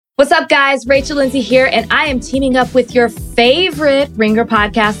What's up, guys? Rachel Lindsay here, and I am teaming up with your favorite Ringer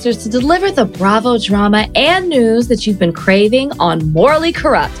podcasters to deliver the Bravo drama and news that you've been craving on Morally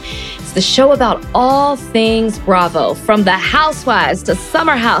Corrupt. It's the show about all things Bravo, from the Housewives to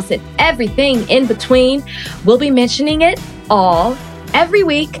Summer House and everything in between. We'll be mentioning it all every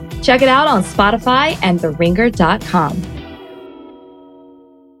week. Check it out on Spotify and theringer.com.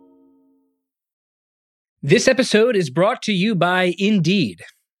 This episode is brought to you by Indeed.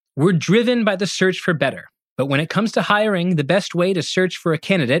 We're driven by the search for better. But when it comes to hiring, the best way to search for a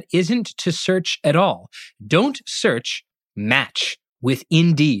candidate isn't to search at all. Don't search, match with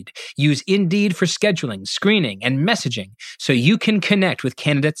Indeed. Use Indeed for scheduling, screening, and messaging so you can connect with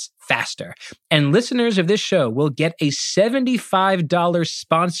candidates faster. And listeners of this show will get a $75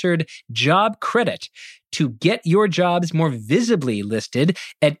 sponsored job credit to get your jobs more visibly listed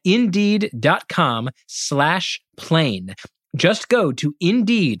at Indeed.com/plane. Just go to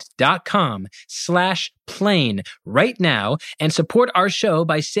Indeed.com/plane right now and support our show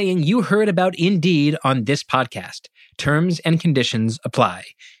by saying you heard about Indeed on this podcast. Terms and conditions apply.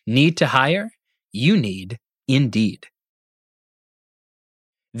 Need to hire? You need Indeed.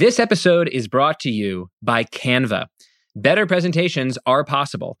 This episode is brought to you by Canva. Better presentations are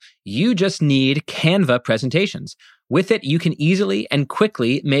possible. You just need Canva presentations. With it, you can easily and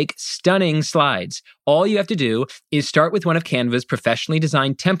quickly make stunning slides. All you have to do is start with one of Canva's professionally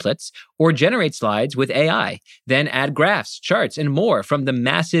designed templates or generate slides with AI. Then add graphs, charts, and more from the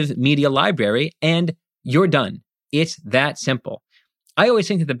massive media library, and you're done. It's that simple. I always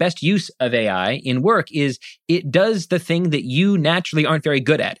think that the best use of AI in work is it does the thing that you naturally aren't very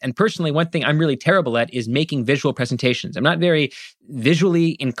good at. And personally, one thing I'm really terrible at is making visual presentations. I'm not very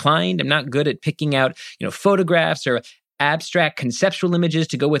visually inclined. I'm not good at picking out, photographs or abstract conceptual images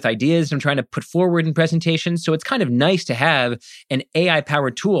to go with ideas I'm trying to put forward in presentations. So it's kind of nice to have an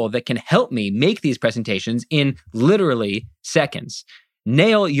AI-powered tool that can help me make these presentations in literally seconds.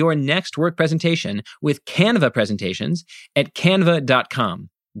 Nail your next work presentation with Canva presentations at canva.com,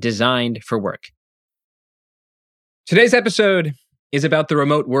 designed for work. Today's episode is about the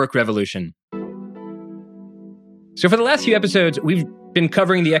remote work revolution. So for the last few episodes, we've been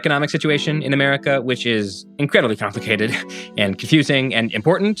covering the economic situation in America, which is incredibly complicated and confusing and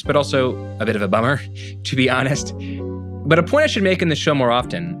important, but also a bit of a bummer, to be honest. But a point I should make in the show more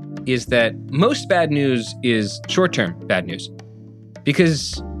often is that most bad news is short-term bad news.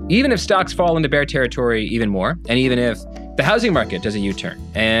 Because even if stocks fall into bear territory even more, and even if the housing market does a U-turn,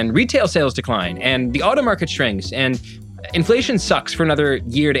 and retail sales decline, and the auto market shrinks, and inflation sucks for another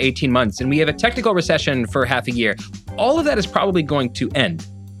year to 18 months, and we have a technical recession for half a year, all of that is probably going to end.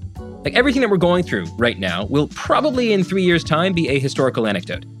 Like everything that we're going through right now will probably in 3 years' time be a historical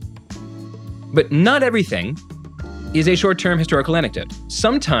anecdote. But not everything is a short-term historical anecdote.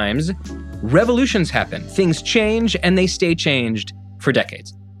 Sometimes revolutions happen, things change, and they stay changed for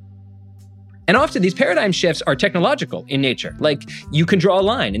decades. And often these paradigm shifts are technological in nature. Like you can draw a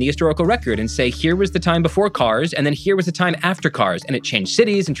line in the historical record and say, here was the time before cars, and then here was the time after cars, and it changed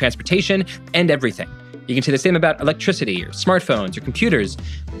cities and transportation and everything. You can say the same about electricity or smartphones or computers.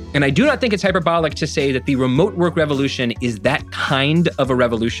 And I do not think it's hyperbolic to say that the remote work revolution is that kind of a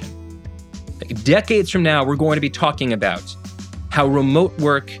revolution. Like decades from now, we're going to be talking about how remote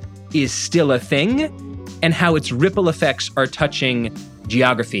work is still a thing, and how its ripple effects are touching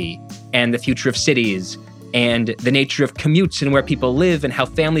geography and the future of cities and the nature of commutes and where people live and how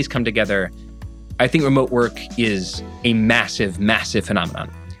families come together. I think remote work is a massive, massive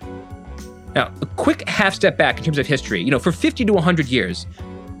phenomenon. Now, a quick half step back in terms of history. For 50 to 100 years,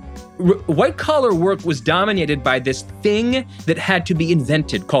 white-collar work was dominated by this thing that had to be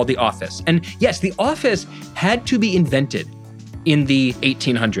invented called the office. And yes, the office had to be invented in the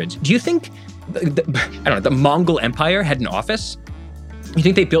 1800s. Do you think the Mongol Empire had an office? You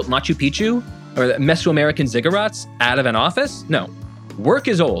think they built Machu Picchu or the Mesoamerican ziggurats out of an office? No. Work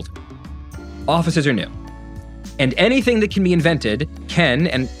is old. Offices are new. And anything that can be invented can,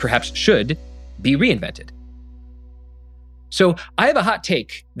 and perhaps should, be reinvented. So I have a hot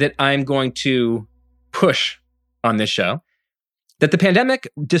take that I'm going to push on this show, that the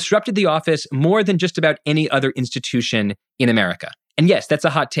pandemic disrupted the office more than just about any other institution in America. And yes, that's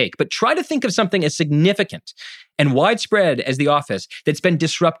a hot take, but try to think of something as significant and widespread as the office that's been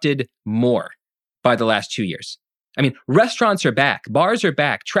disrupted more by the last 2 years. I mean, restaurants are back, bars are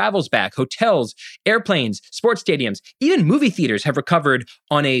back, travel's back, hotels, airplanes, sports stadiums, even movie theaters have recovered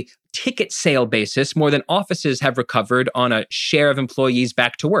on a ticket sale basis more than offices have recovered on a share of employees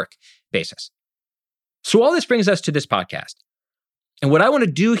back to work basis. So all this brings us to this podcast. And what I want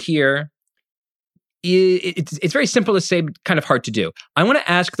to do here it's very simple to say, but kind of hard to do. I want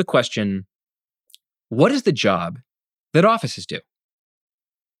to ask the question, what is the job that offices do?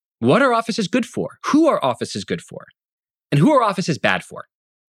 What are offices good for? Who are offices good for? And who are offices bad for?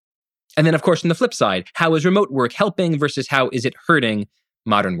 And then, of course, on the flip side, how is remote work helping versus how is it hurting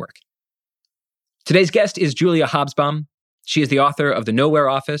modern work? Today's guest is Julia Hobsbawm. She is the author of The Nowhere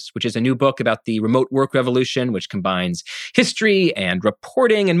Office, which is a new book about the remote work revolution, which combines history and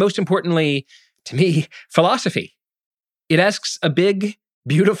reporting, and most importantly, to me, philosophy. It asks a big,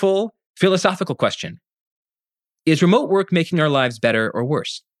 beautiful, philosophical question. Is remote work making our lives better or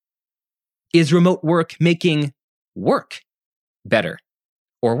worse? Is remote work making work better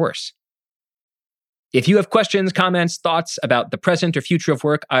or worse? If you have questions, comments, thoughts about the present or future of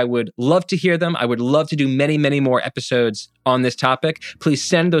work, I would love to hear them. I would love to do many, many more episodes on this topic. Please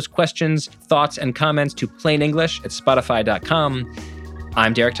send those questions, thoughts, and comments to plainenglish@spotify.com.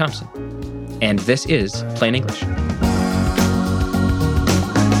 I'm Derek Thompson, and this is Plain English.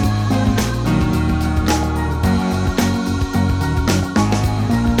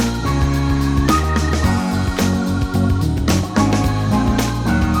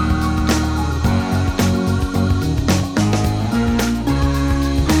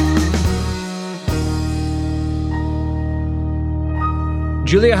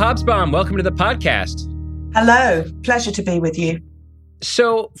 Julia Hobsbawm, welcome to the podcast. Hello, pleasure to be with you.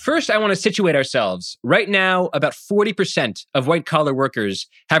 So first, I want to situate ourselves. Right now, about 40% of white-collar workers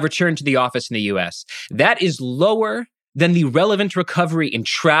have returned to the office in the U.S. That is lower than the relevant recovery in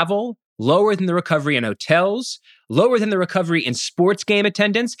travel, lower than the recovery in hotels, lower than the recovery in sports game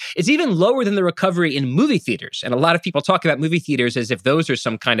attendance. It's even lower than the recovery in movie theaters. And a lot of people talk about movie theaters as if those are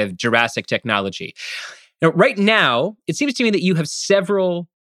some kind of Jurassic technology. Now, right now, it seems to me that you have several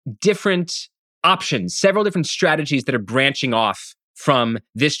different options, several different strategies that are branching off from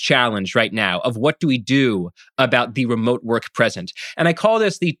this challenge right now of what do we do about the remote work present. And I call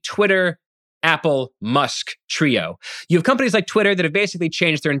this the Twitter, Apple, Musk trio. You have companies like Twitter that have basically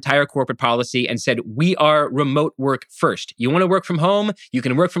changed their entire corporate policy and said, we are remote work first. You want to work from home? You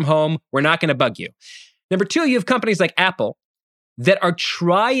can work from home. We're not going to bug you. Number two, you have companies like Apple that are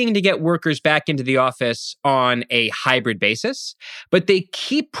trying to get workers back into the office on a hybrid basis, but they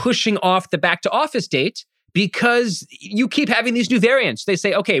keep pushing off the back to office date because you keep having these new variants. They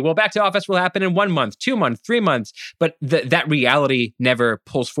say, okay, well, back to office will happen in 1 month, 2 months, 3 months, but that reality never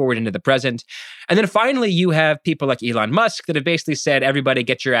pulls forward into the present. And then finally, you have people like Elon Musk that have basically said, everybody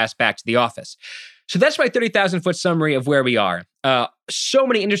get your ass back to the office. So that's my 30,000-foot summary of where we are. So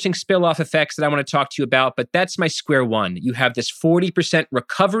many interesting spill-off effects that I want to talk to you about, but that's my square one. You have this 40%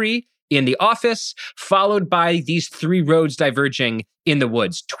 recovery in the office, followed by these three roads diverging in the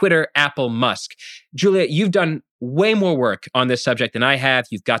woods: Twitter, Apple, Musk. Julia, you've done way more work on this subject than I have.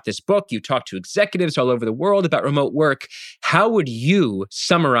 You've got this book. You talk to executives all over the world about remote work. How would you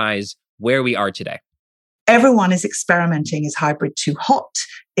summarize where we are today? Everyone is experimenting. Is hybrid too hot?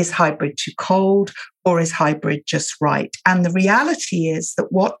 Is hybrid too cold? Or is hybrid just right? And the reality is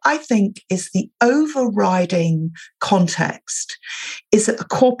that what I think is the overriding context is that the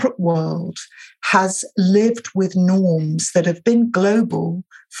corporate world has lived with norms that have been global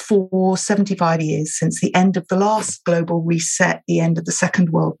for 75 years, since the end of the last global reset, the end of the Second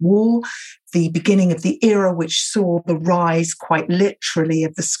World War, the beginning of the era which saw the rise quite literally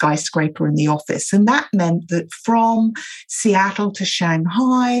of the skyscraper in the office. And that meant that from Seattle to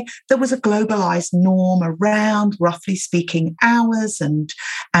Shanghai, there was a globalized norm around, roughly speaking, hours and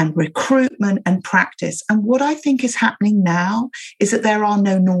recruitment and practice. And what I think is happening now is that there are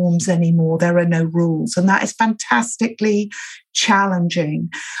no norms anymore. There are no rules. And that is fantastically challenging.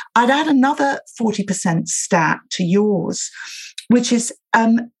 I'd add another 40% stat to yours, which is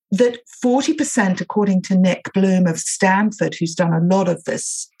that 40%, according to Nick Bloom of Stanford, who's done a lot of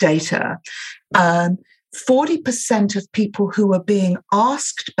this data, 40% of people who are being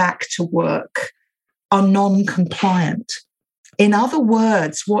asked back to work are non-compliant. In other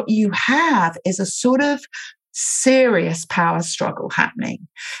words, what you have is a sort of serious power struggle happening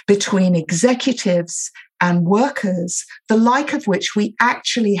between executives and workers, the like of which we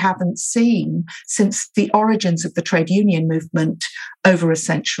actually haven't seen since the origins of the trade union movement over a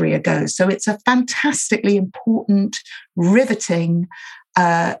century ago. So it's a fantastically important, riveting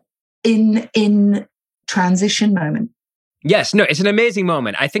in transition moment. Yes, no, it's an amazing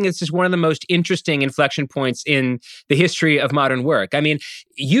moment. I think it's just one of the most interesting inflection points in the history of modern work. I mean,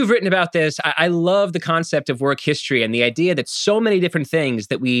 you've written about this. I love the concept of work history and the idea that so many different things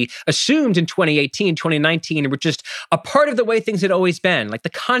that we assumed in 2018, 2019 were just a part of the way things had always been. Like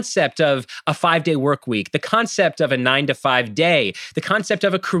the concept of a 5-day work week, the concept of a 9-to-5 day, the concept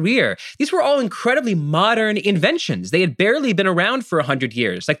of a career. These were all incredibly modern inventions. They had barely been around for 100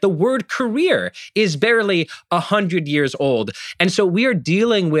 years. Like the word career is barely 100 years old. And so we are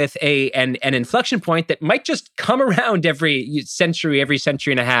dealing with an inflection point that might just come around every century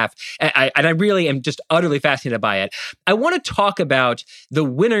and a half. And I really am just utterly fascinated by it. I want to talk about the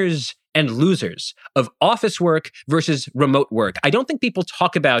winners and losers of office work versus remote work. I don't think people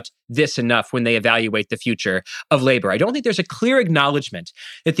talk about this enough when they evaluate the future of labor. I don't think there's a clear acknowledgement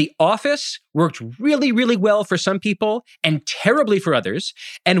that the office worked really, really well for some people and terribly for others,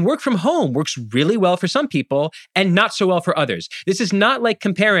 and work from home works really well for some people and not so well for others. This is not like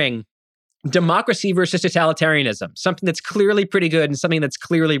comparing democracy versus totalitarianism, something that's clearly pretty good and something that's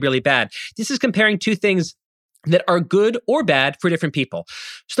clearly really bad. This is comparing two things that are good or bad for different people.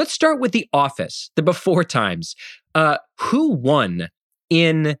 So let's start with the office, the before times. Who won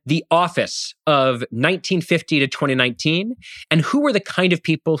in the office of 1950 to 2019? And who were the kind of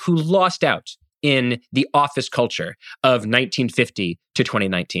people who lost out in the office culture of 1950 to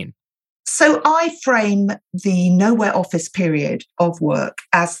 2019? So I frame the nowhere office period of work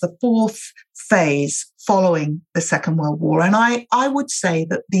as the fourth phase following the Second World War. And I would say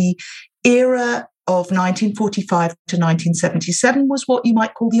that the era of 1945 to 1977 was what you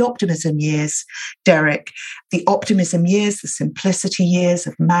might call the optimism years, Derek. The optimism years, the simplicity years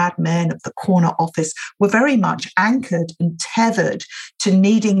of Mad Men, of the corner office, were very much anchored and tethered to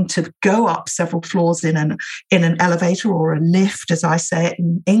needing to go up several floors in an elevator or a lift, as I say it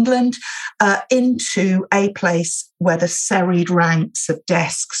in England, into a place where the serried ranks of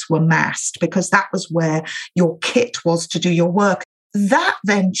desks were massed, because that was where your kit was to do your work. That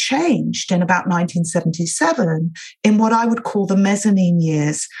then changed in about 1977 in what I would call the mezzanine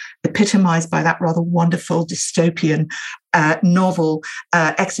years, epitomized by that rather wonderful dystopian novel,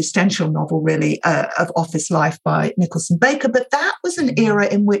 existential novel, really, of Office Life by Nicholson Baker. But that was an era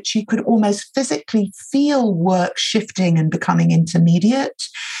in which you could almost physically feel work shifting and becoming intermediate.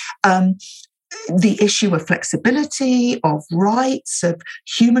 The issue of flexibility, of rights, of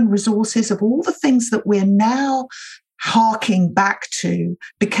human resources, of all the things that we're now harking back to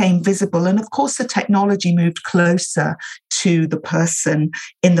became visible. And of course, the technology moved closer to the person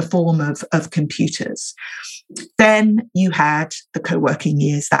in the form of computers. Then you had the co-working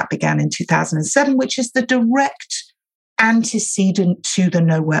years that began in 2007, which is the direct antecedent to the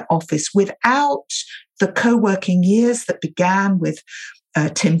nowhere office. Without the co-working years that began with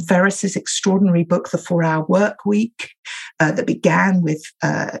Tim Ferriss's extraordinary book, The 4-Hour Work Week, that began with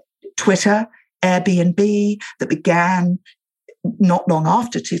Twitter, Airbnb, that began not long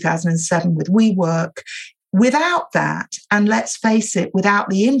after 2007 with WeWork. Without that, and let's face it, without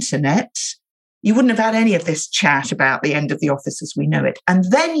the internet, you wouldn't have had any of this chat about the end of the office as we know it. And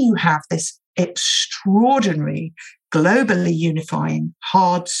then you have this extraordinary, globally unifying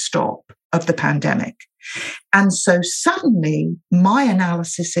hard stop of the pandemic. And so suddenly my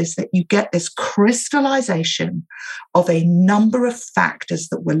analysis is that you get this crystallization of a number of factors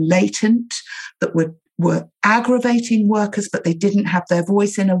that were latent, that were aggravating workers, but they didn't have their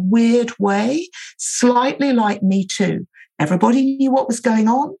voice in a weird way, slightly like Me Too. Everybody knew what was going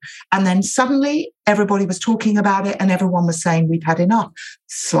on. And then suddenly everybody was talking about it and everyone was saying we've had enough,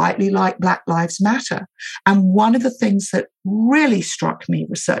 slightly like Black Lives Matter. And one of the things that really struck me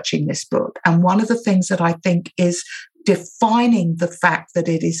researching this book, and one of the things that I think is defining the fact that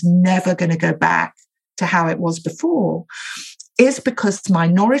it is never going to go back to how it was before, is because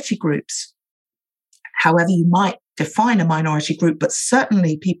minority groups, however you might define a minority group, but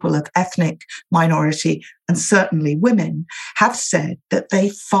certainly people of ethnic minority and certainly women, have said that they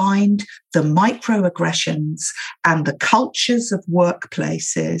find the microaggressions and the cultures of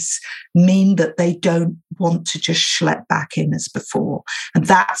workplaces mean that they don't want to just schlep back in as before. And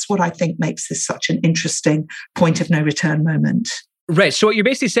that's what I think makes this such an interesting point of no return moment. Right. So what you're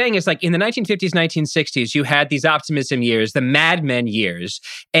basically saying is, like, in the 1950s, 1960s, you had these optimism years, the Mad Men years,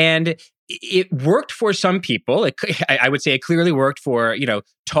 and it worked for some people. I would say it clearly worked for,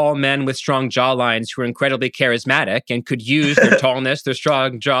 tall men with strong jawlines who are incredibly charismatic and could use their tallness, their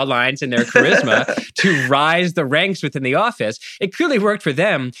strong jawlines, and their charisma to rise the ranks within the office. It clearly worked for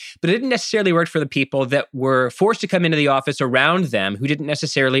them, but it didn't necessarily work for the people that were forced to come into the office around them who didn't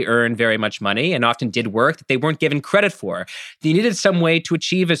necessarily earn very much money and often did work that they weren't given credit for. They needed some way to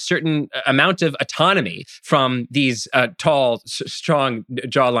achieve a certain amount of autonomy from these tall, strong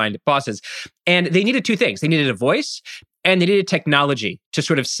jawline bosses. And they needed two things. They needed a voice and they needed technology to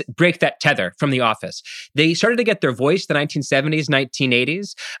sort of break that tether from the office. They started to get their voice in the 1970s,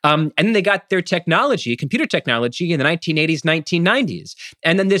 1980s, and then they got their technology, computer technology, in the 1980s, 1990s.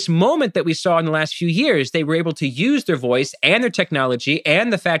 And then this moment that we saw in the last few years, they were able to use their voice and their technology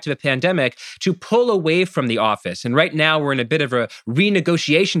and the fact of a pandemic to pull away from the office. And right now we're in a bit of a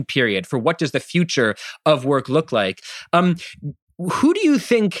renegotiation period for what does the future of work look like. Who do you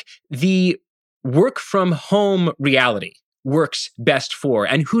think the work from home reality works best for?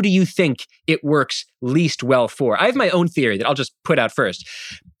 And who do you think it works least well for? I have my own theory that I'll just put out first.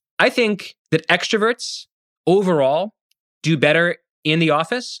 I think that extroverts overall do better in the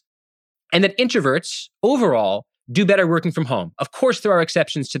office and that introverts overall do better working from home. Of course, there are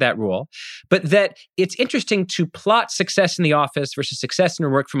exceptions to that rule, but that it's interesting to plot success in the office versus success in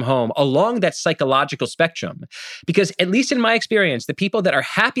work from home along that psychological spectrum. Because at least in my experience, the people that are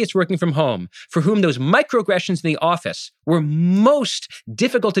happiest working from home, for whom those microaggressions in the office were most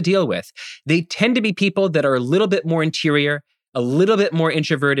difficult to deal with, they tend to be people that are a little bit more interior, a little bit more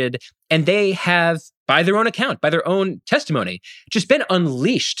introverted, and they have, by their own account, by their own testimony, just been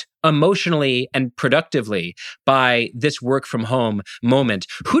unleashed emotionally and productively by this work from home moment.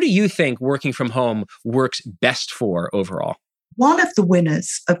 Who do you think working from home works best for overall? One of the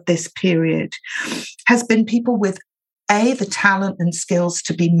winners of this period has been people with the talent and skills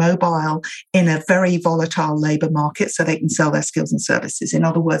to be mobile in a very volatile labor market so they can sell their skills and services. In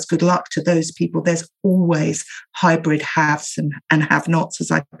other words, good luck to those people. There's always hybrid haves and have-nots,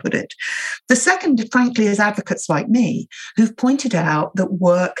 as I put it. The second, frankly, is advocates like me who've pointed out that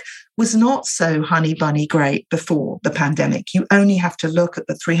work was not so honey bunny great before the pandemic. You only have to look at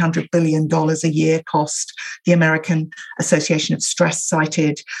the $300 billion a year cost the American Association of Stress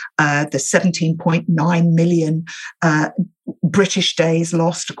cited, the 17.9 million British days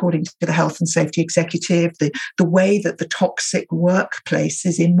lost, according to the Health and Safety Executive, the way that the toxic workplace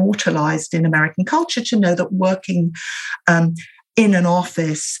is immortalized in American culture, to know that working in an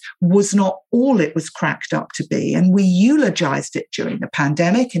office was not all it was cracked up to be. And we eulogized it during the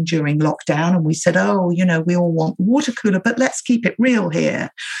pandemic and during lockdown. And we said, we all want the water cooler, but let's keep it real here.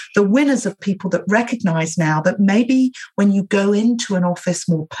 The winners are people that recognize now that maybe when you go into an office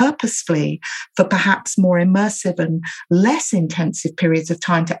more purposefully for perhaps more immersive and less intensive periods of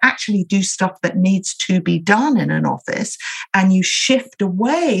time to actually do stuff that needs to be done in an office, and you shift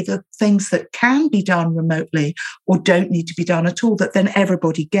away the things that can be done remotely or don't need to be done at all, that then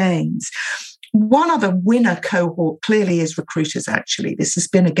everybody gains. One other winner cohort clearly is recruiters, actually. This has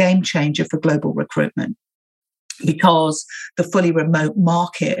been a game changer for global recruitment because the fully remote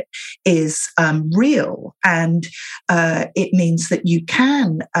market is real, and it means that you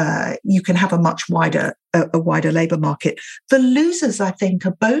can have a much wider labor market. The losers, I think,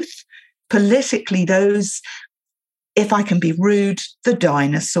 are both politically those, if I can be rude, the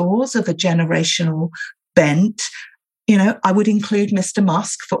dinosaurs of a generational bent. I would include Mr.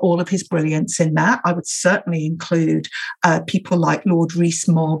 Musk for all of his brilliance in that. I would certainly include people like Lord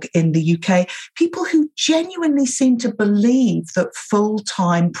Rees-Mogg in the UK, people who genuinely seem to believe that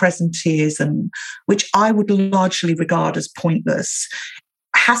full-time presenteeism, which I would largely regard as pointless,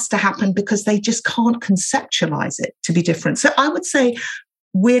 has to happen because they just can't conceptualize it to be different. So I would say,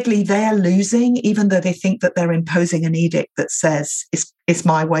 weirdly, they're losing, even though they think that they're imposing an edict that says it's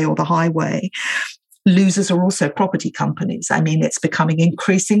my way or the highway. Losers are also property companies. I mean, it's becoming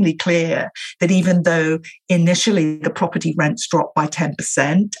increasingly clear that even though initially the property rents dropped by 10%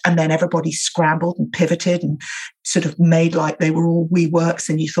 and then everybody scrambled and pivoted and sort of made like they were all WeWorks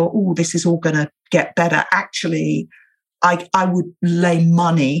and you thought, this is all going to get better. Actually, I would lay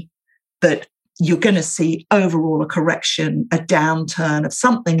money that you're going to see overall a correction, a downturn of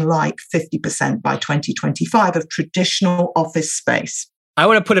something like 50% by 2025 of traditional office space. I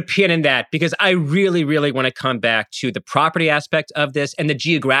want to put a pin in that because I really, really want to come back to the property aspect of this and the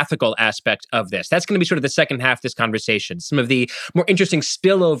geographical aspect of this. That's going to be sort of the second half of this conversation, some of the more interesting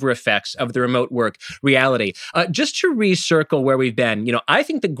spillover effects of the remote work reality. Just to recircle where we've been, I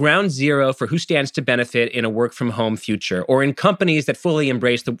think the ground zero for who stands to benefit in a work from home future or in companies that fully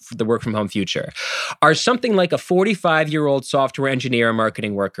embrace the work from home future are something like a 45-year-old software engineer or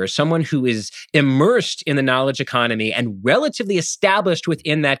marketing worker, someone who is immersed in the knowledge economy and relatively established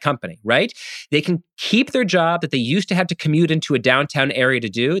within that company, right? They can keep their job that they used to have to commute into a downtown area to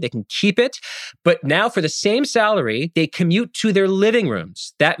do. They can keep it. But now for the same salary, they commute to their living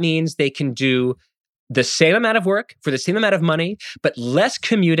rooms. That means they can do the same amount of work for the same amount of money, but less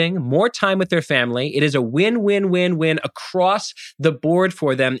commuting, more time with their family. It is a win-win-win-win across the board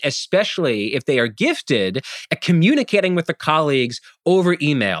for them, especially if they are gifted at communicating with their colleagues over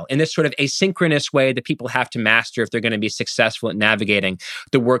email in this sort of asynchronous way that people have to master if they're going to be successful at navigating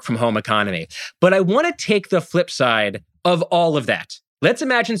the work from home economy. But I want to take the flip side of all of that. Let's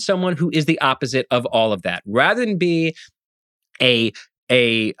imagine someone who is the opposite of all of that. Rather than be a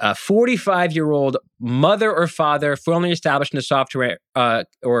 45-year-old mother or father firmly established in a software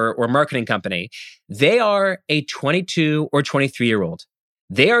or marketing company, they are a 22 or 23-year-old.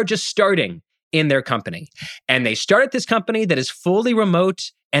 They are just starting in their company. And they start at this company that is fully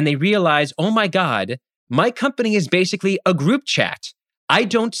remote, and they realize, oh my God, my company is basically a group chat. I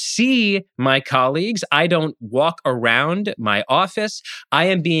don't see my colleagues. I don't walk around my office. I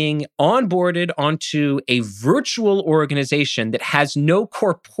am being onboarded onto a virtual organization that has no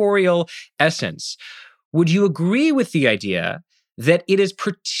corporeal essence. Would you agree with the idea that it is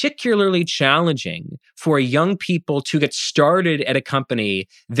particularly challenging for young people to get started at a company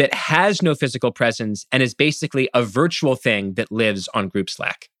that has no physical presence and is basically a virtual thing that lives on group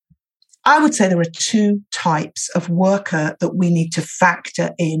Slack? I would say there are two types of worker that we need to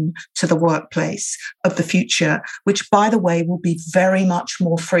factor in to the workplace of the future, which, by the way, will be very much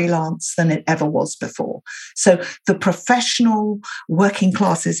more freelance than it ever was before. So the professional working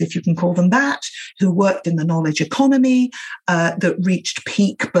classes, if you can call them that, who worked in the knowledge economy, that reached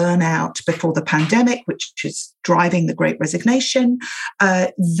peak burnout before the pandemic, which is driving the Great Resignation,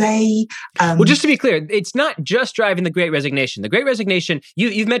 Well, just to be clear, it's not just driving the Great Resignation. The Great Resignation,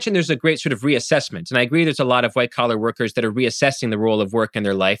 you've mentioned there's a great sort of reassessment. And I agree there's a lot of white-collar workers that are reassessing the role of work in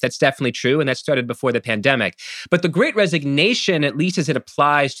their life. That's definitely true, and that started before the pandemic. But the Great Resignation, at least as it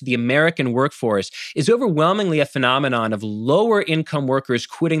applies to the American workforce, is overwhelmingly a phenomenon of lower-income workers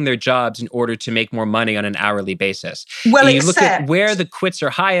quitting their jobs in order to make more money on an hourly basis. Well, you look at where the quits are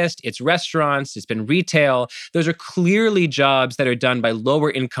highest, it's restaurants, it's been retail. Those are clearly jobs that are done by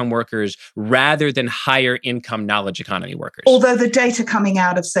lower-income workers rather than higher-income knowledge economy workers. Although the data coming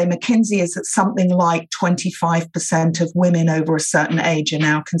out of, say, McKinsey is that something like 25% of women over a certain age are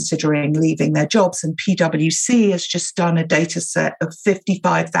now considering leaving their jobs. And PwC has just done a data set of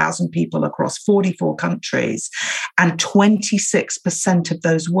 55,000 people across 44 countries. And 26% of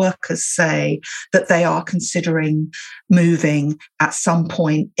those workers say that they are considering moving at some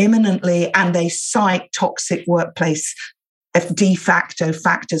point imminently. And they cite toxic workplace de facto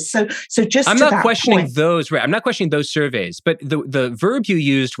factors. So just I'm to not that questioning point, those, right? I'm not questioning those surveys, but the verb you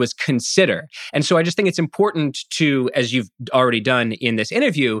used was consider. And so I just think it's important to, as you've already done in this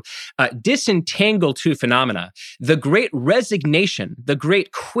interview, disentangle two phenomena. The Great Resignation, the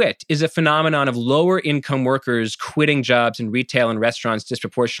Great Quit, is a phenomenon of lower income workers quitting jobs in retail and restaurants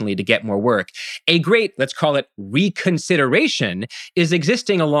disproportionately to get more work. A great, let's call it reconsideration, is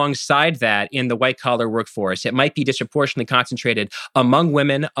existing alongside that in the white collar workforce. It might be disproportionately concentrated among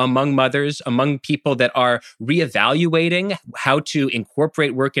women, among mothers, among people that are reevaluating how to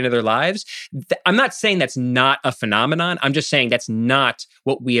incorporate work into their lives. I'm not saying that's not a phenomenon. I'm just saying that's not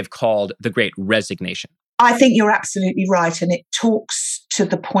what we have called the Great Resignation. I think you're absolutely right. And it talks to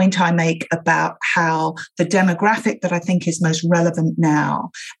the point I make about how the demographic that I think is most relevant now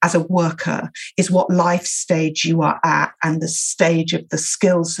as a worker is what life stage you are at and the stage of the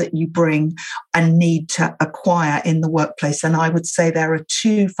skills that you bring and need to acquire in the workplace. And I would say there are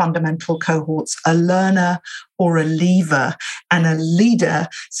two fundamental cohorts, a learner or a leaver, and a leader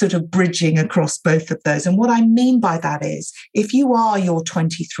sort of bridging across both of those. And what I mean by that is, if you are your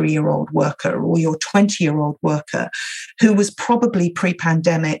 23-year-old worker or your 20-year-old worker who was probably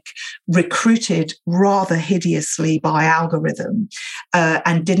pre-pandemic recruited rather hideously by algorithm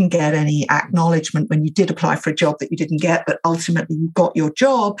and didn't get any acknowledgement when you did apply for a job that you didn't get, but ultimately you got your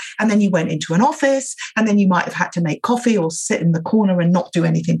job, and then you went into an office, and then you might have had to make coffee or sit in the corner and not do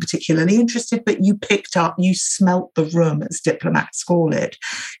anything particularly interested, but you picked up, you smelt the room, as diplomats call it.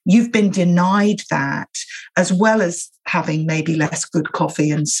 You've been denied that, as well as having maybe less good coffee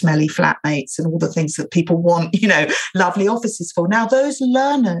and smelly flatmates and all the things that people want, lovely offices for. Now, those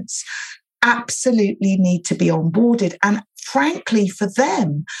learners absolutely need to be onboarded. And frankly, for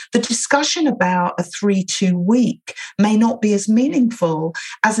them, the discussion about a 3-2 week may not be as meaningful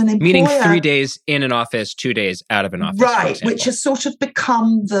as an employer. Meaning 3 days in an office, 2 days out of an office. Right, which has sort of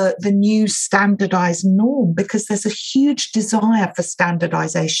become the new standardized norm, because there's a huge desire for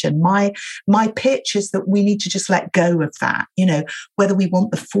standardization. My pitch is that we need to just let go of that. Whether we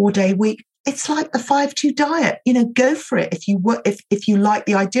want the 4-day week, it's like the 5-2 diet, go for it if you like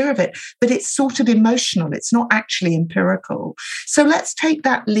the idea of it, but it's sort of emotional. It's not actually empirical. So let's take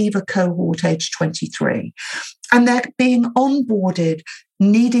that leaver cohort age 23, and they're being onboarded,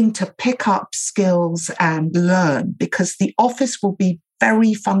 needing to pick up skills and learn, because the office will be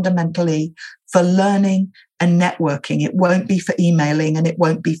very fundamentally for learning and networking. It won't be for emailing, and it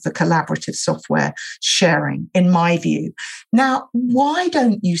won't be for collaborative software sharing, in my view. Now, why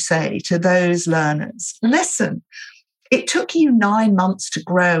don't you say to those learners, listen, it took you 9 months to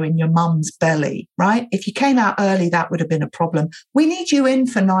grow in your mum's belly, right? If you came out early, that would have been a problem. We need you in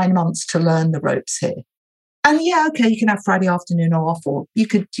for 9 months to learn the ropes here. And yeah, okay, you can have Friday afternoon off, or you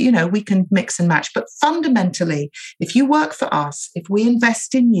could, we can mix and match. But fundamentally, if you work for us, if we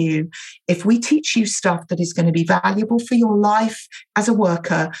invest in you, if we teach you stuff that is going to be valuable for your life as a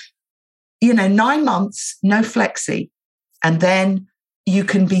worker, 9 months, no flexi. And then you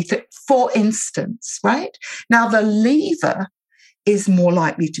can be, for instance, right? Now, the leaver is more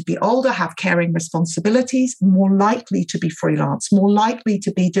likely to be older, have caring responsibilities, more likely to be freelance, more likely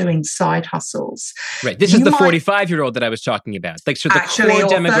to be doing side hustles. Right. This is the 45-year-old that I was talking about. Like, so the core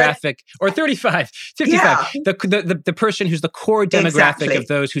demographic, or 35, 55, the person who's the core demographic of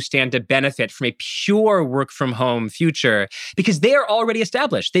those who stand to benefit from a pure work from home future, because they are already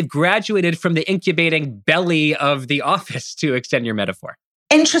established. They've graduated from the incubating belly of the office, to extend your metaphor.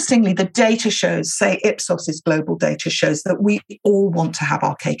 Interestingly, the data shows, say Ipsos's global data shows, that we all want to have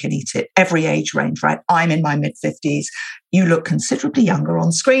our cake and eat it, every age range, right? I'm in my mid-50s. You look considerably younger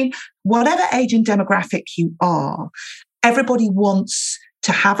on screen. Whatever age and demographic you are, everybody wants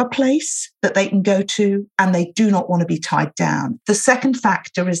to have a place that they can go to, and they do not want to be tied down. The second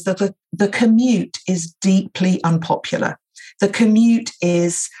factor is that the commute is deeply unpopular. The commute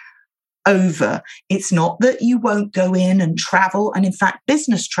is over. It's not that you won't go in and travel. And in fact,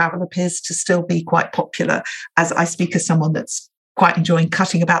 business travel appears to still be quite popular, as I speak as someone that's quite enjoying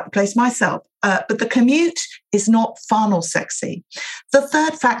cutting about the place myself. But the commute is not fun or sexy. The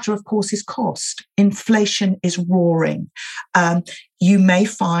third factor, of course, is cost. Inflation is roaring. You may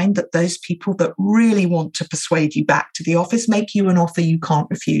find that those people that really want to persuade you back to the office make you an offer you can't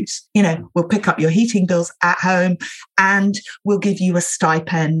refuse. We'll pick up your heating bills at home, and we'll give you a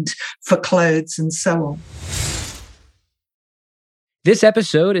stipend for clothes and so on. This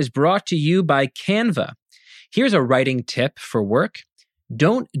episode is brought to you by Canva. Here's a writing tip for work.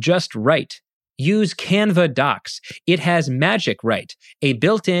 Don't just write. Use Canva Docs. It has Magic Write, a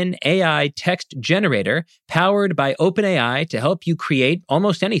built-in AI text generator powered by OpenAI to help you create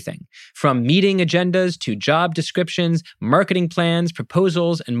almost anything, from meeting agendas to job descriptions, marketing plans,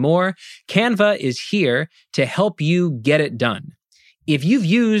 proposals, and more. Canva is here to help you get it done. If you've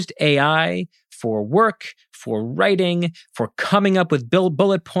used AI for work, for writing, for coming up with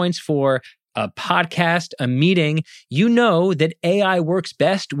bullet points for a podcast, a meeting, you know that AI works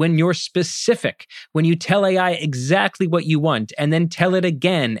best when you're specific, when you tell AI exactly what you want and then tell it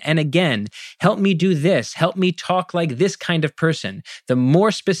again and again. Help me do this. Help me talk like this kind of person. The more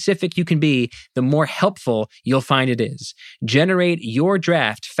specific you can be, the more helpful you'll find it is. Generate your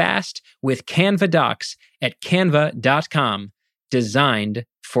draft fast with Canva Docs at canva.com, designed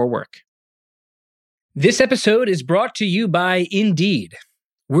for work. This episode is brought to you by Indeed.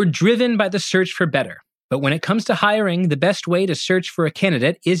 We're driven by the search for better. But when it comes to hiring, the best way to search for a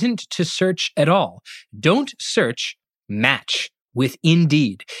candidate isn't to search at all. Don't search, match with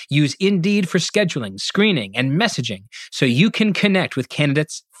Indeed. Use Indeed for scheduling, screening, and messaging so you can connect with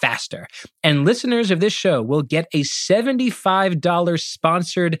candidates faster. And listeners of this show will get a $75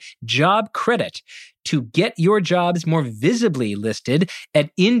 sponsored job credit to get your jobs more visibly listed at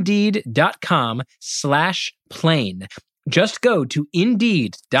Indeed.com/plane. Just go to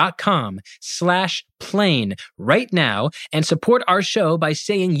Indeed.com/plane right now and support our show by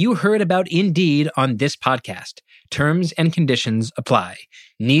saying you heard about Indeed on this podcast. Terms and conditions apply.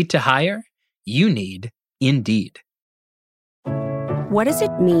 Need to hire? You need Indeed. What does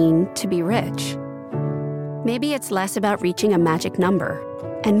it mean to be rich? Maybe it's less about reaching a magic number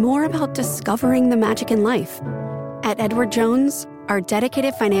and more about discovering the magic in life. At Edward Jones, our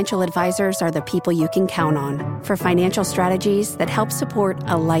dedicated financial advisors are the people you can count on for financial strategies that help support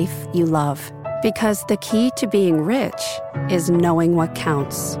a life you love. Because the key to being rich is knowing what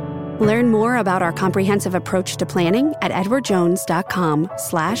counts. Learn more about our comprehensive approach to planning at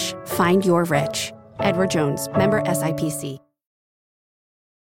edwardjones.com/findyourrich. Edward Jones, member SIPC.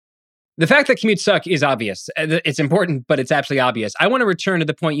 The fact that commutes suck is obvious. It's important, but it's absolutely obvious. I want to return to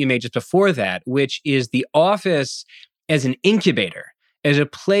the point you made just before that, which is the office as an incubator, as a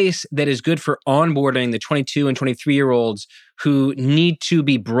place that is good for onboarding the 22 and 23-year-olds who need to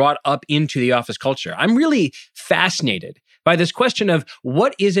be brought up into the office culture. I'm really fascinated by this question of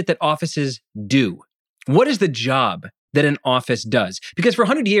what is it that offices do? What is the job that an office does? Because for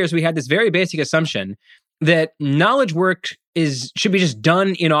 100 years, we had this very basic assumption that knowledge work should be just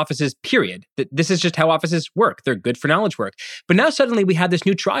done in offices, period. That this is just how offices work. They're good for knowledge work. But now suddenly we have this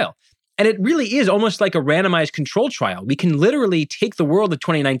new trial. And it really is almost like a randomized control trial. We can literally take the world of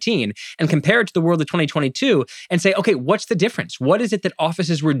 2019 and compare it to the world of 2022 and say, okay, what's the difference? What is it that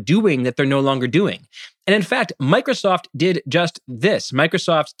offices were doing that they're no longer doing? And in fact, Microsoft did just this.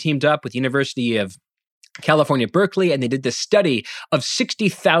 Microsoft teamed up with the University of California, Berkeley, and they did this study of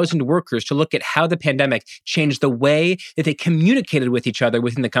 60,000 workers to look at how the pandemic changed the way that they communicated with each other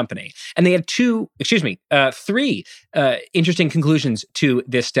within the company. And they had three interesting conclusions to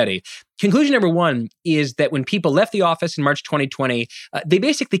this study. Conclusion number one is that when people left the office in March 2020, they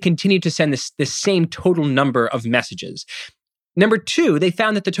basically continued to send the same total number of messages. Number two, they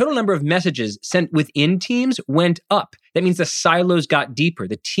found that the total number of messages sent within teams went up. That means the silos got deeper.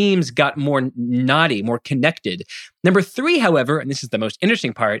 The teams got more knotty, more connected. Number three, however, and this is the most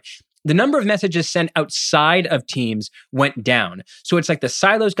interesting part, the number of messages sent outside of teams went down. So it's like the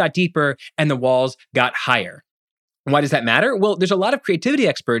silos got deeper and the walls got higher. Why does that matter? Well, there's a lot of creativity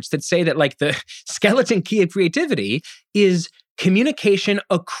experts that say that like the skeleton key of creativity is communication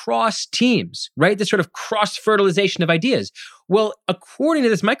across teams, right? This sort of cross-fertilization of ideas. Well, according to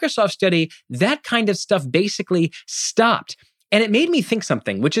this Microsoft study, that kind of stuff basically stopped. And it made me think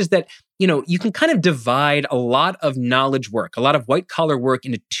something, which is that, you can kind of divide a lot of knowledge work, a lot of white-collar work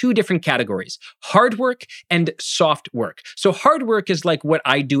into two different categories, hard work and soft work. So hard work is like what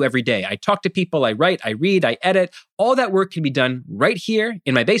I do every day. I talk to people, I write, I read, I edit. All that work can be done right here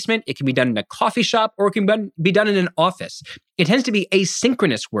in my basement. It can be done in a coffee shop, or it can be done in an office. It tends to be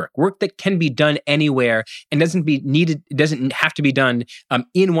asynchronous work that can be done anywhere and doesn't have to be done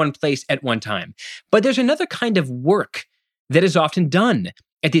in one place at one time. But there's another kind of work that is often done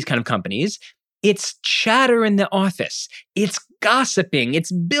at these kind of companies. It's chatter in the office. It's gossiping.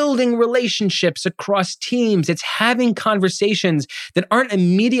 It's building relationships across teams. It's having conversations that aren't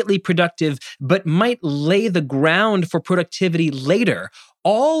immediately productive, but might lay the ground for productivity later.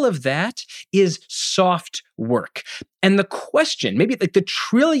 All of that is soft work. And the question, maybe like the $1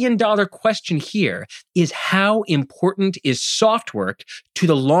 trillion question here, is how important is soft work to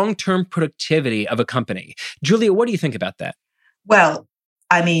the long-term productivity of a company? Julia, what do you think about that? Well,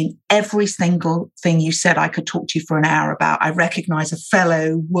 I mean, every single thing you said, I could talk to you for an hour about. I recognize a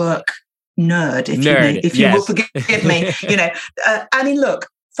fellow work nerd, if you will forgive me. I mean, look,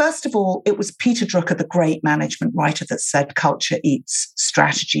 first of all, it was Peter Drucker, the great management writer, that said culture eats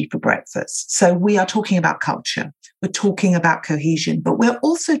strategy for breakfast. So we are talking about culture. We're talking about cohesion, but we're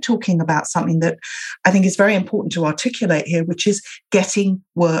also talking about something that I think is very important to articulate here, which is getting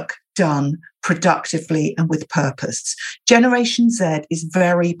work done productively and with purpose. Generation Z is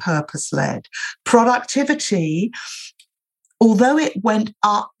very purpose-led. Productivity, although it went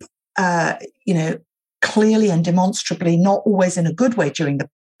up, clearly and demonstrably, not always in a good way during the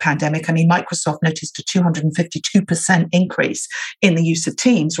pandemic. I mean, Microsoft noticed a 252% increase in the use of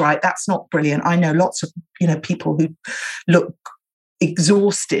Teams, right? That's not brilliant. I know lots of, people who look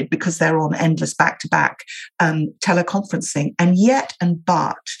exhausted because they're on endless back-to-back teleconferencing.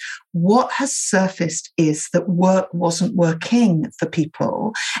 But what has surfaced is that work wasn't working for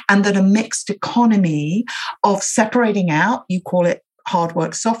people, and that a mixed economy of separating out, you call it hard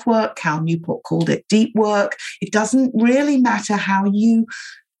work, soft work, Cal Newport called it deep work. It doesn't really matter how you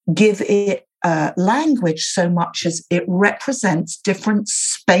give it language so much as it represents different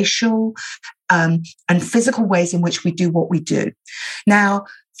spatial and physical ways in which we do what we do. Now,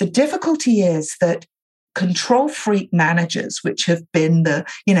 the difficulty is that control freak managers, which have been the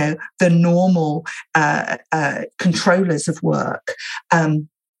normal controllers of work,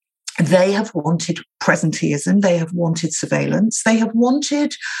 they have wanted presenteeism. They have wanted surveillance. They have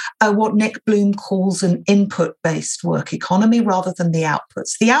wanted what Nick Bloom calls an input-based work economy rather than the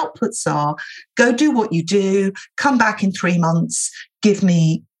outputs. The outputs are, go do what you do, come back in 3 months, give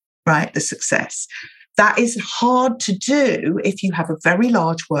me, the success. That is hard to do if you have a very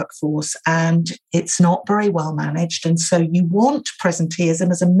large workforce and it's not very well managed. And so you want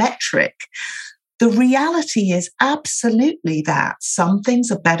presenteeism as a metric The reality is absolutely that some things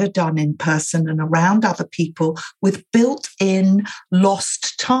are better done in person and around other people with built-in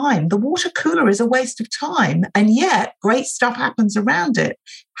lost time. The water cooler is a waste of time, and yet great stuff happens around it.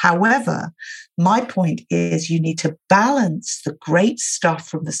 However, my point is you need to balance the great stuff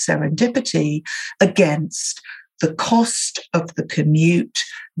from the serendipity against the cost of the commute,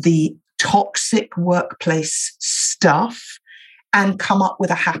 the toxic workplace stuff, and come up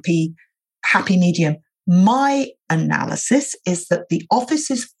with a happy medium. My analysis is that the office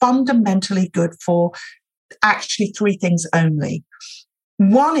is fundamentally good for actually three things only.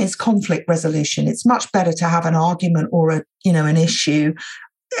 One is conflict resolution. It's much better to have an argument or an issue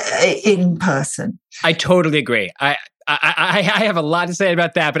in person. I totally agree. I have a lot to say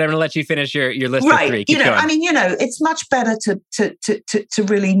about that, but I'm going to let you finish your list of three. Keep going. It's much better to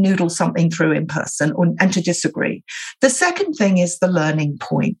really noodle something through in person and to disagree. The second thing is the learning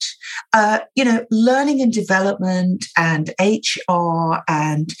point. Learning and development and HR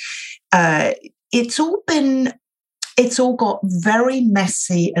and it's all got very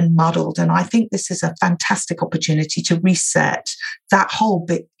messy and muddled. And I think this is a fantastic opportunity to reset that whole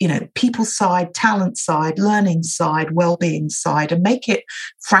bit, people side, talent side, learning side, well-being side, and make it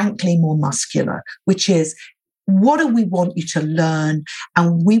frankly more muscular, which is what do we want you to learn?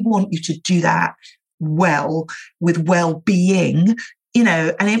 And we want you to do that well with well-being.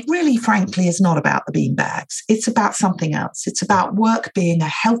 And it really, frankly, is not about the beanbags. It's about something else. It's about work being a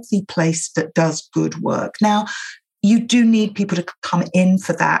healthy place that does good work. Now, you do need people to come in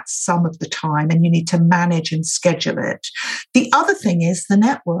for that some of the time, and you need to manage and schedule it. The other thing is the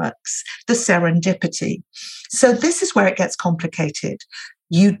networks, the serendipity. So this is where it gets complicated.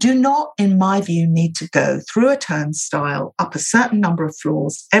 You do not, in my view, need to go through a turnstile up a certain number of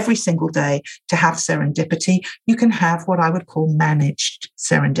floors every single day to have serendipity. You can have what I would call managed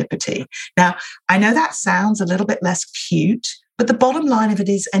serendipity. Now, I know that sounds a little bit less cute, but the bottom line of it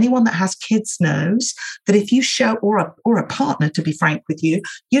is anyone that has kids knows that if you show, or a partner, to be frank with you,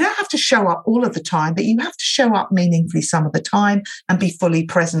 you don't have to show up all of the time, but you have to show up meaningfully some of the time and be fully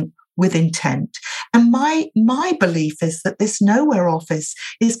present with intent. And my belief is that this nowhere office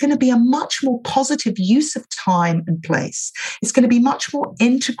is going to be a much more positive use of time and place. It's going to be much more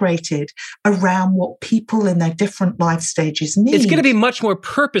integrated around what people in their different life stages need. It's going to be much more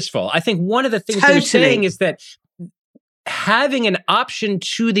purposeful. I think one of the things that you're saying is that having an option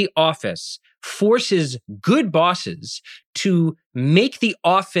to the office forces good bosses to make the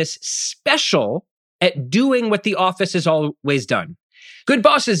office special at doing what the office has always done. Good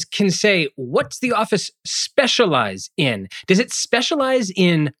bosses can say, what's the office specialize in? Does it specialize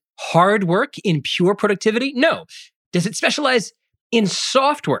in hard work, in pure productivity? No. Does it specialize in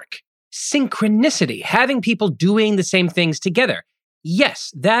soft work, synchronicity, having people doing the same things together?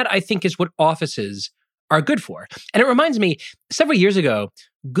 Yes, that I think is what offices are good for. And it reminds me, several years ago,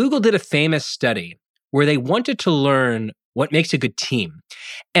 Google did a famous study where they wanted to learn what makes a good team.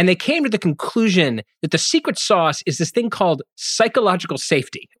 And they came to the conclusion that the secret sauce is this thing called psychological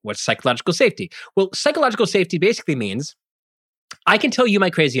safety. What's psychological safety? Well, psychological safety basically means I can tell you my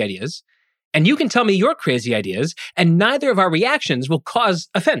crazy ideas, and you can tell me your crazy ideas, and neither of our reactions will cause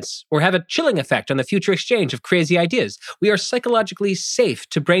offense or have a chilling effect on the future exchange of crazy ideas. We are psychologically safe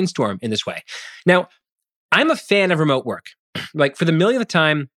to brainstorm in this way. Now, I'm a fan of remote work. Like for the millionth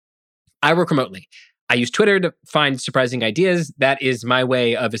time, I work remotely. I use Twitter to find surprising ideas. That is my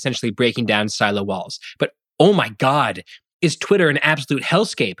way of essentially breaking down silo walls. But oh my God, is Twitter an absolute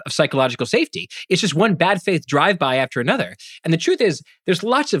hellscape of psychological safety? It's just one bad faith drive-by after another. And the truth is, there's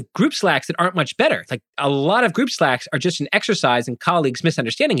lots of group Slacks that aren't much better. Like a lot of group Slacks are just an exercise in colleagues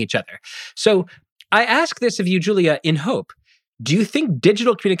misunderstanding each other. So I ask this of you, Julia, in hope. Do you think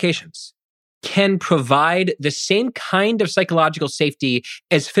digital communications can provide the same kind of psychological safety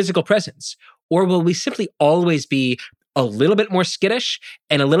as physical presence? Or will we simply always be a little bit more skittish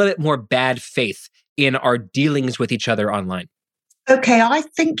and a little bit more bad faith in our dealings with each other online? Okay, I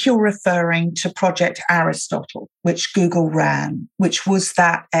think you're referring to Project Aristotle, which Google ran, which was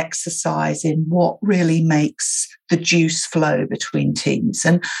that exercise in what really makes the juice flow between teams.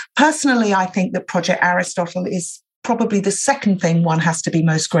 And personally, I think that Project Aristotle is probably the second thing one has to be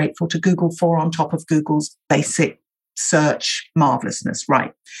most grateful to Google for on top of Google's basic search marvelousness,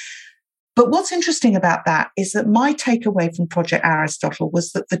 right? But what's interesting about that is that my takeaway from Project Aristotle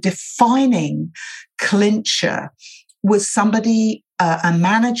was that the defining clincher was somebody, a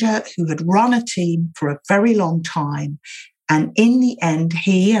manager who had run a team for a very long time. And in the end,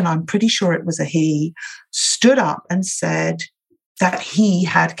 he, and I'm pretty sure it was a he, stood up and said that he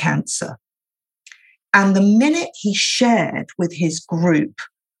had cancer. And the minute he shared with his group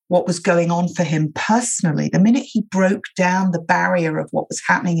what was going on for him personally, the minute he broke down the barrier of what was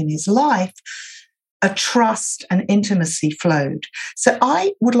happening in his life, a trust and intimacy flowed. So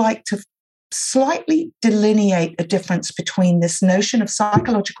I would like to slightly delineate a difference between this notion of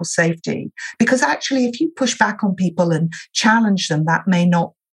psychological safety, because actually, if you push back on people and challenge them, that may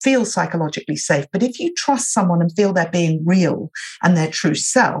not feel psychologically safe. But if you trust someone and feel they're being real and their true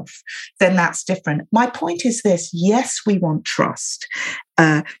self, then that's different. My point is this: yes, we want trust.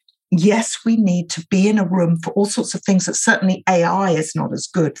 Yes, we need to be in a room for all sorts of things that certainly AI is not as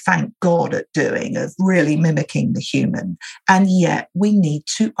good, thank God, at doing, of really mimicking the human. And yet we need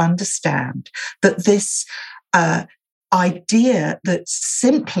to understand that this idea that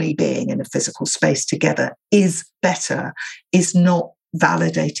simply being in a physical space together is better is not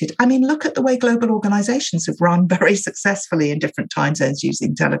validated. I mean, look at the way global organizations have run very successfully in different time zones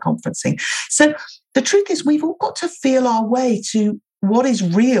using teleconferencing. So the truth is, we've all got to feel our way to what is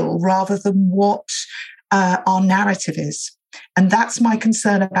real rather than what our narrative is. And that's my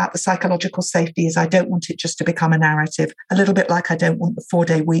concern about the psychological safety, is I don't want it just to become a narrative, a little bit like I don't want the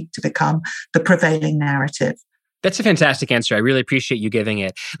 4-day week to become the prevailing narrative. That's a fantastic answer. I really appreciate you giving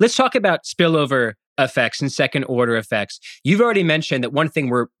it. Let's talk about spillover effects and second order effects. You've already mentioned that one thing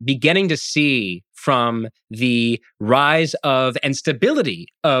we're beginning to see from the rise of and stability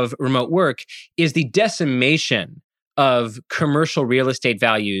of remote work is the decimation of commercial real estate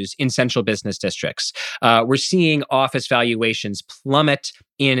values in central business districts. We're seeing office valuations plummet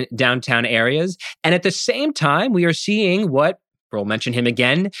in downtown areas. And at the same time, we are seeing what, we'll mention him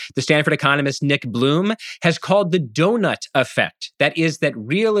again, the Stanford economist Nick Bloom has called the donut effect. That is, that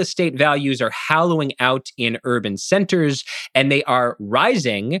real estate values are hollowing out in urban centers, and they are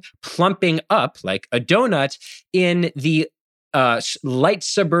rising, plumping up like a donut in the light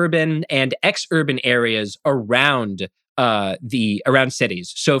suburban and ex-urban areas around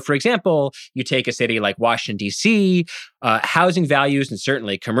cities. So, for example, you take a city like Washington, D.C., housing values and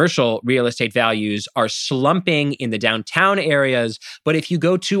certainly commercial real estate values are slumping in the downtown areas. But if you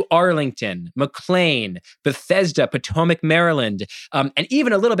go to Arlington, McLean, Bethesda, Potomac, Maryland, and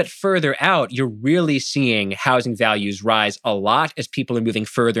even a little bit further out, you're really seeing housing values rise a lot as people are moving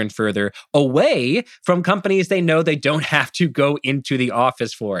further and further away from companies they know they don't have to go into the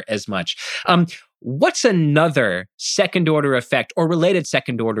office for as much. What's another second order effect or related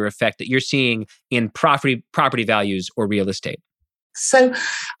second order effect that you're seeing in property values or real estate? So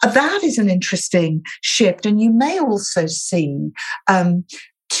that is an interesting shift. And you may also see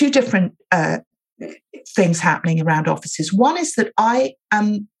two different things happening around offices. One is that I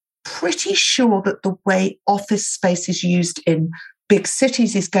am pretty sure that the way office space is used in big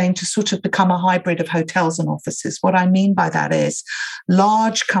cities is going to sort of become a hybrid of hotels and offices. What I mean by that is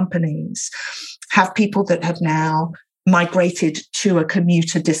large companies have people that have now migrated to a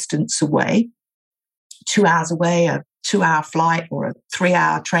commuter distance away, 2 hours away, a 2-hour flight or a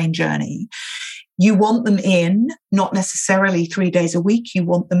 3-hour train journey. You want them in, not necessarily 3 days a week. You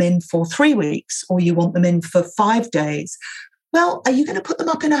want them in for 3 weeks, or you want them in for 5 days. Well, are you going to put them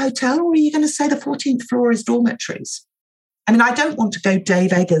up in a hotel, or are you going to say the 14th floor is dormitories? I mean, I don't want to go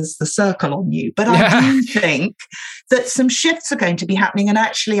Dave Eggers the circle on you, but I do think that some shifts are going to be happening. And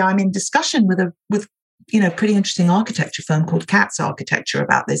actually, I'm in discussion with pretty interesting architecture firm called Katz Architecture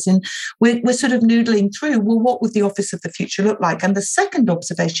about this. And we're sort of noodling through, well, what would the office of the future look like? And the second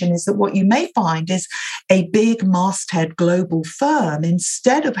observation is that what you may find is a big masthead global firm,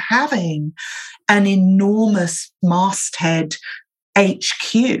 instead of having an enormous masthead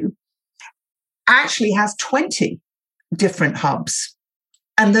HQ, actually has 20 different hubs.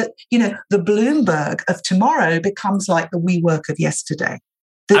 And that, the Bloomberg of tomorrow becomes like the WeWork of yesterday.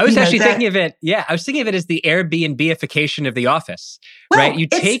 I was actually thinking of it. Yeah, I was thinking of it as the Airbnb-ification of the office, right? You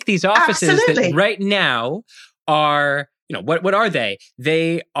take these offices that right now are, what are they?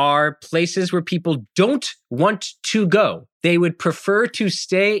 They are places where people don't want to go. They would prefer to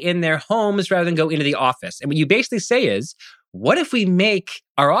stay in their homes rather than go into the office. And what you basically say is, what if we make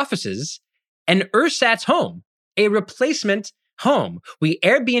our offices an ersatz home, a replacement home? We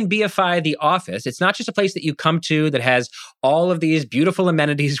Airbnb-ify the office. It's not just a place that you come to that has all of these beautiful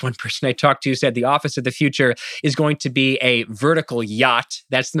amenities. One person I talked to said the office of the future is going to be a vertical yacht.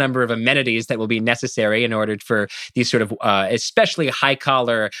 That's the number of amenities that will be necessary in order for these sort of especially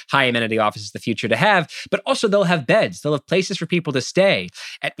high-collar, high-amenity offices of the future to have. But also they'll have beds. They'll have places for people to stay.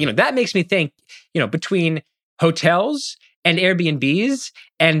 And, that makes me think, between hotels and Airbnbs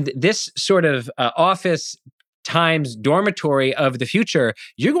and this sort of office times dormitory of the future,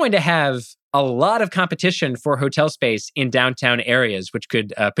 you're going to have a lot of competition for hotel space in downtown areas, which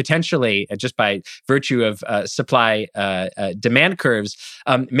could potentially, just by virtue of supply demand curves,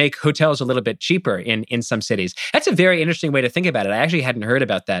 make hotels a little bit cheaper in some cities. That's a very interesting way to think about it. I actually hadn't heard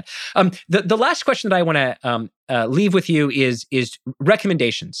about that. The last question that I want to leave with you is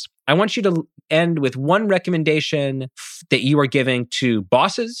recommendations. I want you to end with one recommendation that you are giving to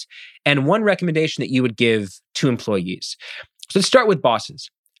bosses and one recommendation that you would give to employees. So let's start with bosses.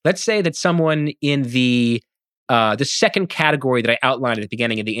 Let's say that someone in the second category that I outlined at the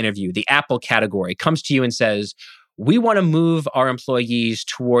beginning of the interview, the Apple category, comes to you and says, we want to move our employees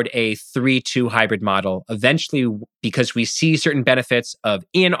toward a 3-2 hybrid model. Eventually, because we see certain benefits of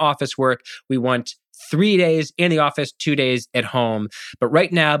in-office work, we want 3 days in the office, 2 days at home. But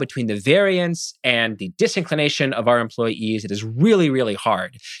right now, between the variance and the disinclination of our employees, it is really, really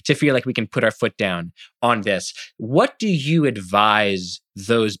hard to feel like we can put our foot down on this. What do you advise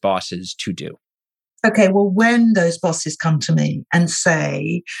those bosses to do? Okay, well, when those bosses come to me and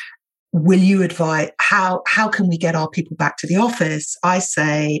say, will you advise, how can we get our people back to the office? I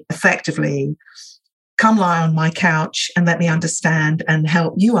say, effectively, come lie on my couch and let me understand and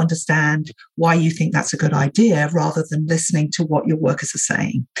help you understand why you think that's a good idea, rather than listening to what your workers are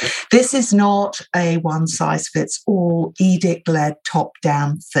saying. This is not a one-size-fits-all, edict-led,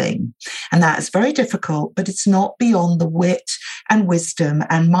 top-down thing. And that is very difficult, but it's not beyond the wit and wisdom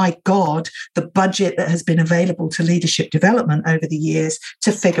and, my God, the budget that has been available to leadership development over the years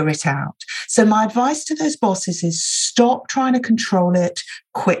to figure it out. So my advice to those bosses is stop trying to control it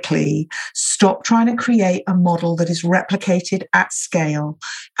quickly. Stop trying to create a model that is replicated at scale,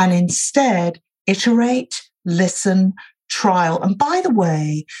 and instead iterate, listen, trial. And by the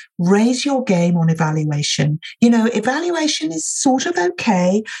way, raise your game on evaluation. Evaluation is sort of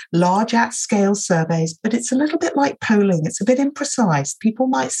okay, large at scale surveys, but it's a little bit like polling. It's a bit imprecise. People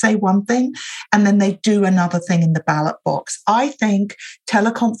might say one thing and then they do another thing in the ballot box. I think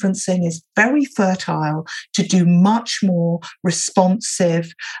teleconferencing is very fertile to do much more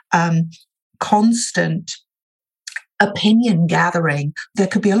responsive, constant opinion gathering. There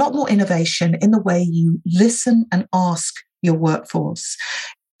could be a lot more innovation in the way you listen and ask your workforce.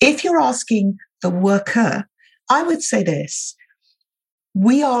 If you're asking the worker, I would say this: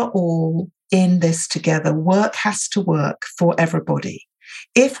 we are all in this together. Work has to work for everybody.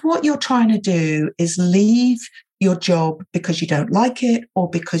 If what you're trying to do is leave your job because you don't like it or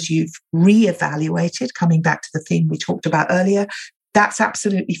because you've reevaluated, coming back to the theme we talked about earlier, that's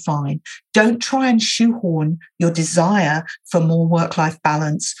absolutely fine. Don't try and shoehorn your desire for more work-life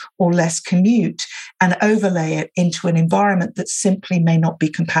balance or less commute and overlay it into an environment that simply may not be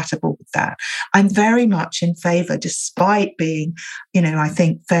compatible with that. I'm very much in favor, despite being, I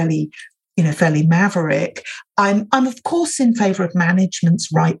think fairly maverick. I'm of course in favor of management's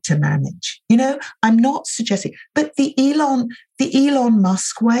right to manage. I'm not suggesting, but the Elon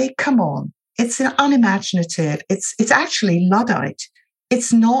Musk way, come on. It's unimaginative. It's actually Luddite.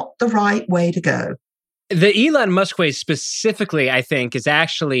 It's not the right way to go. The Elon Musk way specifically, I think, is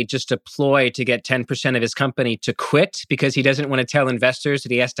actually just a ploy to get 10% of his company to quit because he doesn't want to tell investors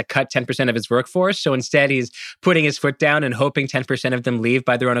that he has to cut 10% of his workforce. So instead, he's putting his foot down and hoping 10% of them leave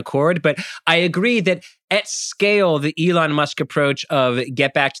by their own accord. But I agree that at scale, the Elon Musk approach of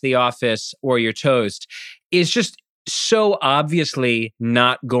get back to the office or you're toast is just so obviously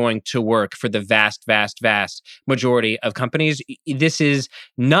not going to work for the vast, vast, vast majority of companies. This is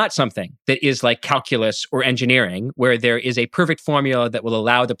not something that is like calculus or engineering, where there is a perfect formula that will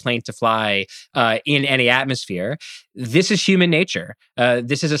allow the plane to fly in any atmosphere. This is human nature.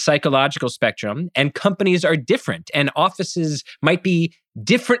 This is a psychological spectrum, and companies are different, and offices might be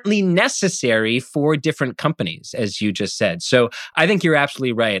differently necessary for different companies, as you just said. So I think you're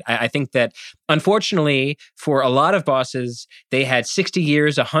absolutely right. I think that, unfortunately, for a lot of bosses, they had 60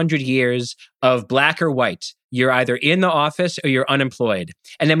 years, 100 years of black or white. You're either in the office or you're unemployed.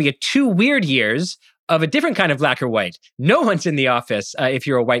 And then we get 2 weird years of a different kind of black or white. No one's in the office if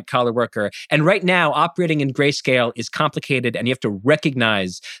you're a white collar worker. And right now, operating in grayscale is complicated, and you have to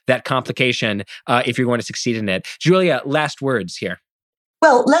recognize that complication if you're going to succeed in it. Julia, last words here.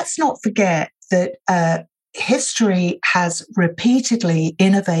 Well, let's not forget that history has repeatedly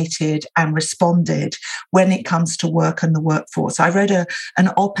innovated and responded when it comes to work and the workforce. I read an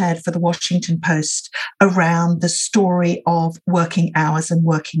op-ed for the Washington Post around the story of working hours and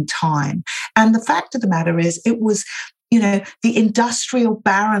working time. And the fact of the matter is, it was, the industrial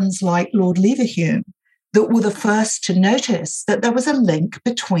barons like Lord Leverhulme that were the first to notice that there was a link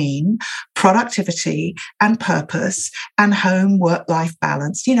between productivity and purpose and home work-life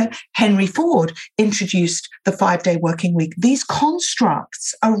balance. Henry Ford introduced the 5-day working week. These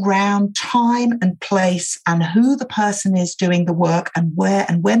constructs around time and place and who the person is doing the work and where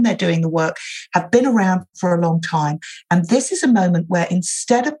and when they're doing the work have been around for a long time. And this is a moment where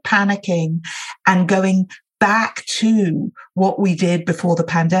instead of panicking and going back to what we did before the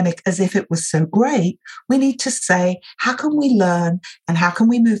pandemic as if it was so great, we need to say, how can we learn and how can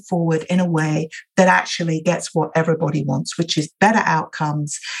we move forward in a way that actually gets what everybody wants, which is better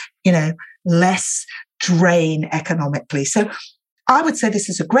outcomes, less drain economically. So I would say this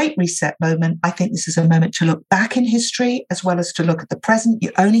is a great reset moment. I think this is a moment to look back in history as well as to look at the present.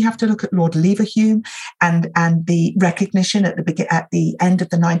 You only have to look at Lord Leverhulme and the recognition at the end of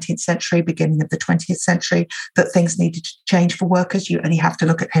the 19th century, beginning of the 20th century, that things needed to change for workers. You only have to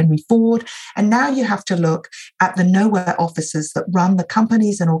look at Henry Ford. And now you have to look at the nowhere officers that run the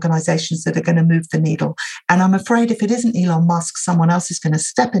companies and organizations that are going to move the needle. And I'm afraid if it isn't Elon Musk, someone else is going to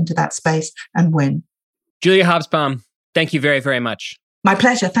step into that space and win. Julia Hobsbawm, thank you very, very much. My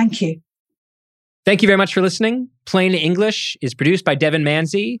pleasure. Thank you. Thank you very much for listening. Plain English is produced by Devin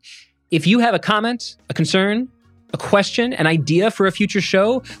Manzi. If you have a comment, a concern, a question, an idea for a future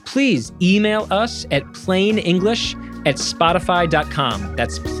show, please email us at plainenglish@spotify.com.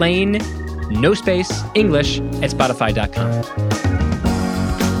 That's plain, no space, English@spotify.com.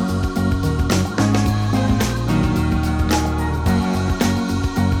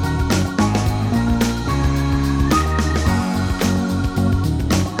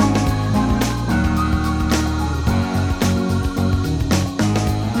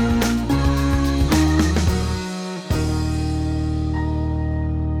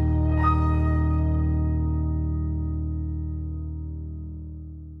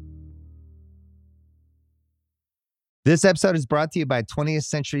 This episode is brought to you by 20th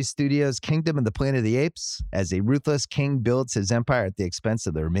Century Studios' Kingdom of the Planet of the Apes. As a ruthless king builds his empire at the expense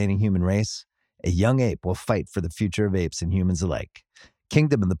of the remaining human race, a young ape will fight for the future of apes and humans alike.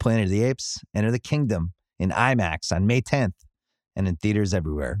 Kingdom of the Planet of the Apes. Enter the kingdom in IMAX on May 10th and in theaters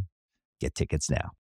everywhere. Get tickets now.